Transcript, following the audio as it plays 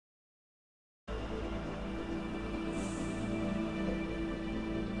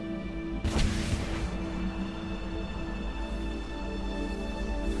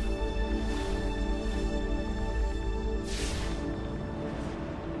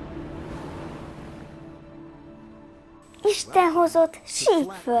Isten hozott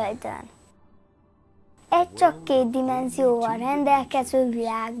síkföldön. Egy csak 2 dimenzióval rendelkező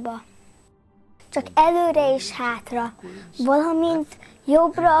világba. Csak előre és hátra, valamint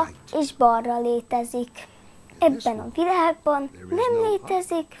jobbra és balra létezik. Ebben a világban nem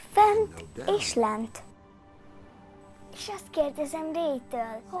létezik fent és lent. És azt kérdezem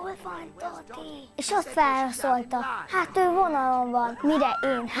Raytől, hol van Toti? És azt válaszolta, hát ő vonalon van, mire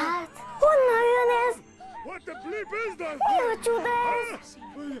én, hát honnan jön ez? Mi a csuda ez?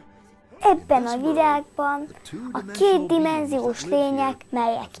 Ebben a világban a 2 dimenziós lények,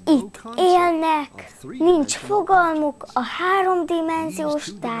 melyek itt élnek, nincs fogalmuk a 3 dimenziós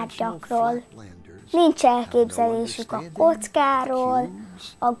tárgyakról. Nincs elképzelésük a kockáról,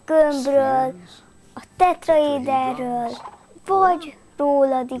 a gömbről, a tetraéderről, vagy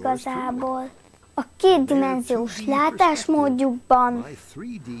rólad igazából. A 2 dimenziós látásmódjukban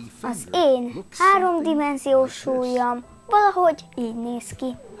az én 3 dimenziós súlyom valahogy így néz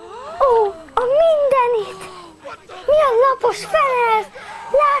ki. Ó, a mindenit! Milyen lapos fene ez!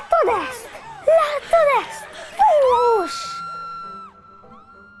 Látod ezt? Látod ezt? Fús!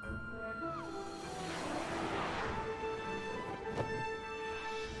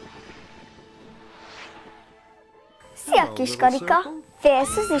 Szia, kis Karika!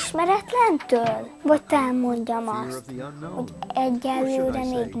 Félsz az ismeretlentől? Vagy talán mondjam azt, hogy egyelőre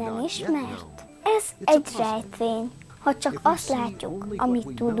még nem ismert? Ez egy rejtvény. Ha csak azt látjuk,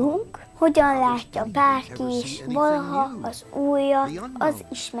 amit tudunk, hogyan látja bárki is valaha az újat, az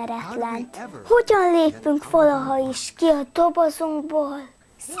ismeretlent. Hogyan lépünk valaha is ki a dobozunkból?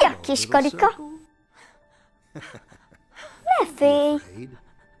 Szia, kis Karika! Ne félj!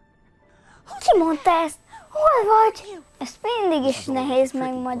 Ki mondta ezt? Hol vagy? Ezt mindig is nehéz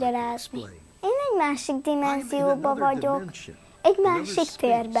megmagyarázni. Én egy másik dimenzióba vagyok, egy másik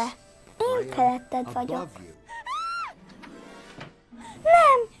térbe. Én feletted vagyok.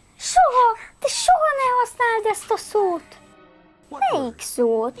 Nem! Soha! De soha ne használd ezt a szót! Melyik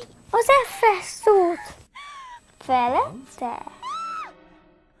szót? Az F-es szót! Felette?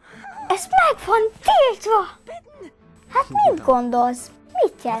 Ez meg van tiltva! Hát mit gondolsz?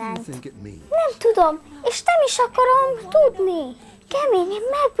 Mit jelent? Nem tudom, és nem is akarom tudni. Keményen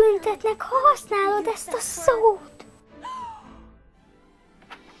megbüntetnek, ha használod ezt a szót.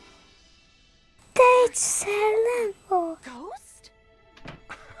 Te egy szellem vagy?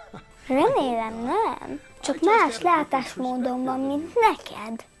 Remélem nem. Csak más látásmódon van, mint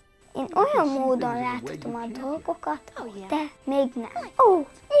neked. Én olyan módon láthatom a dolgokat, te még nem. Ó,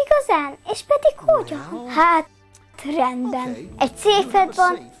 igazán? És pedig hogyan? Hát, rendben. Egy széfed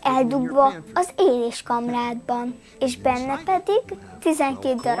van eldugva az éléskamrádban, és benne pedig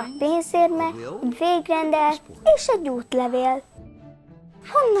 12 darab pénzérme, egy végrendel és egy útlevél.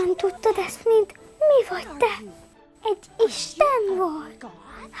 Honnan tudtad ezt mind? Mi vagy te? Egy isten vagy?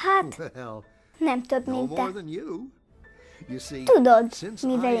 Hát, nem több, mint te. Tudod,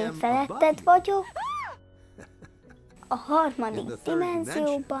 mivel én feletted vagyok? A 3.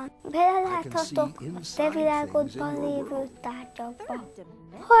 dimenzióban beleláthatok a te világodban lévő tárgyakba. 3.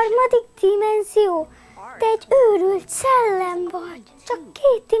 dimenzió? Te egy őrült szellem vagy. Csak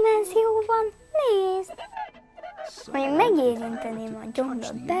 2 dimenzió van. Nézd! Ha én megérinteném a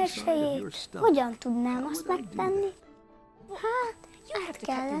gyomrod belsejét, hogyan tudnám azt megtenni? Hát, át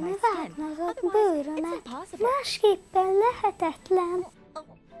kellene vágnod a bőrömet. Másképpen lehetetlen.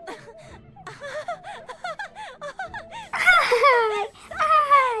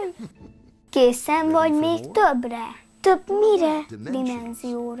 Készen vagy még többre? Több mire?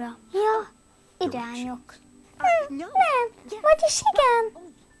 Dimenzióra. Ja, irányok. Nem, vagyis igen.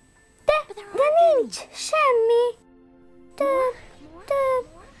 De nincs semmi. Több.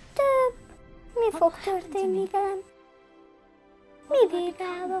 Mi fog történni velem? Mi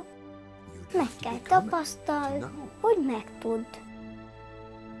vérálok? Meg kell tapasztald, hogy megtudd.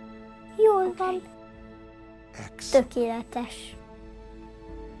 Jól van. Tökéletes.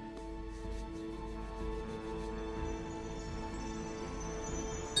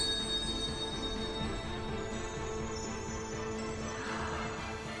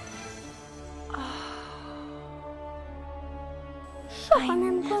 Soha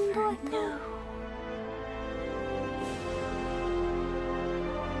nem gondoltam,